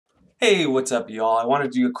Hey, what's up y'all? I want to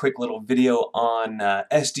do a quick little video on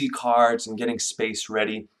SD cards and getting space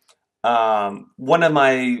ready. One of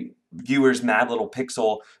my viewers,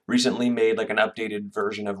 Madlittlepixel, recently made like an updated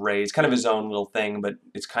version of Reys, kind of his own little thing, but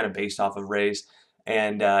it's kind of based off of Reys,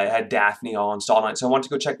 and it had Daphne all installed on it, so I wanted to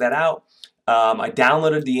go check that out. I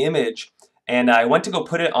downloaded the image, and I went to go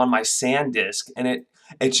put it on my SanDisk, and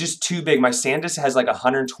it's just too big. My SanDisk has like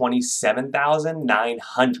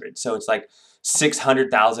 127,900, so it's like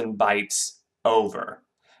 600,000 bytes over.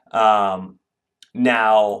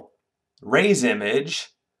 Now, Reys image,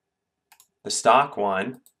 the stock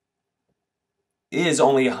one, is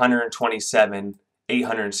only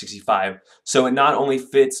 127,865. So it not only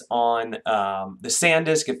fits on the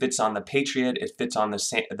SanDisk, it fits on the Patriot, it fits on the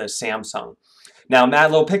Samsung. Now,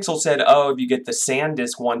 Madlittlepixel said, oh, if you get the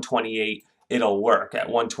SanDisk 128, it'll work at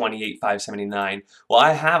 128,579. Well,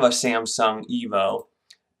 I have a Samsung Evo,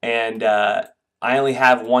 and I only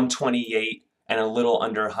have 128 and a little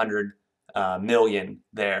under 100 million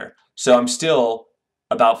there. So I'm still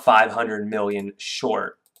about 500 million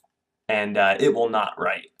short, and it will not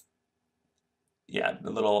write. Yeah, a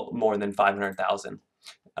little more than 500,000.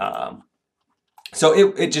 So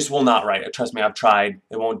it just will not write. Trust me, I've tried.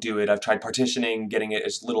 It won't do it. I've tried partitioning, getting it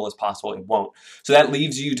as little as possible. It won't. So that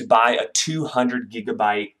leaves you to buy a 200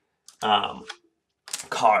 gigabyte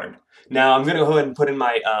card. Now I'm going to go ahead and put in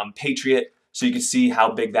my Patriot so you can see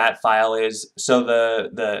how big that file is. So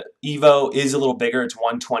the Evo is a little bigger. It's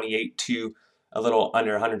 128 to a little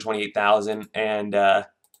under 128,000, and the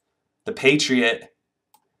Patriot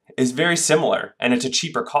is very similar, and it's a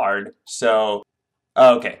cheaper card. So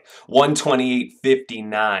okay,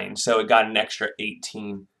 128.59. So it got an extra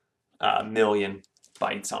 18 million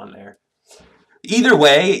bytes on there. Either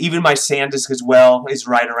way, even my SanDisk as well is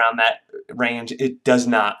right around that range. It does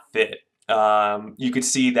not fit. You could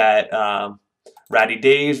see that Ratty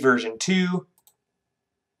Days version 2,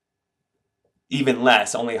 even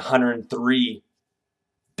less, only 103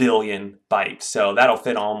 billion bytes. So that'll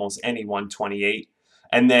fit almost any 128.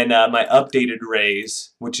 And then my updated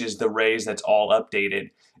Reys, which is the Reys that's all updated,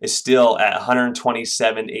 is still at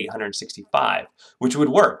 127,865, which would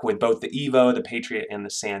work with both the Evo, the Patriot, and the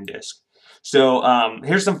SanDisk. So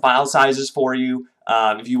here's some file sizes for you.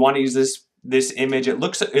 If you want to use this image, it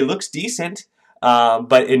looks decent,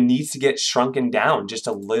 but it needs to get shrunken down just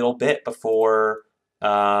a little bit before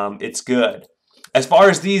it's good. As far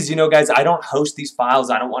as these, you know, guys, I don't host these files.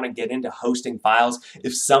 I don't want to get into hosting files.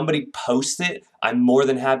 If somebody posts it, I'm more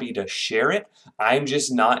than happy to share it. I'm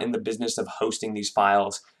just not in the business of hosting these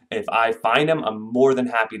files. If I find them, I'm more than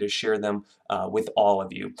happy to share them with all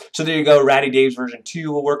of you. So there you go. Ratty Dave's version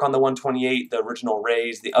 2 will work on the 128, the original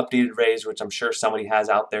Reys, the updated Reys, which I'm sure somebody has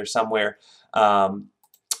out there somewhere. But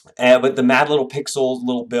the Madlittlepixel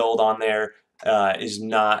little build on there is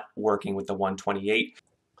not working with the 128.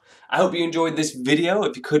 I hope you enjoyed this video.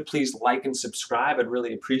 If you could, please like and subscribe. I'd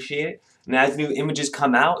really appreciate it. And as new images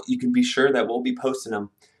come out, you can be sure that we'll be posting them.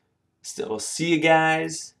 So we'll see you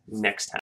guys next time.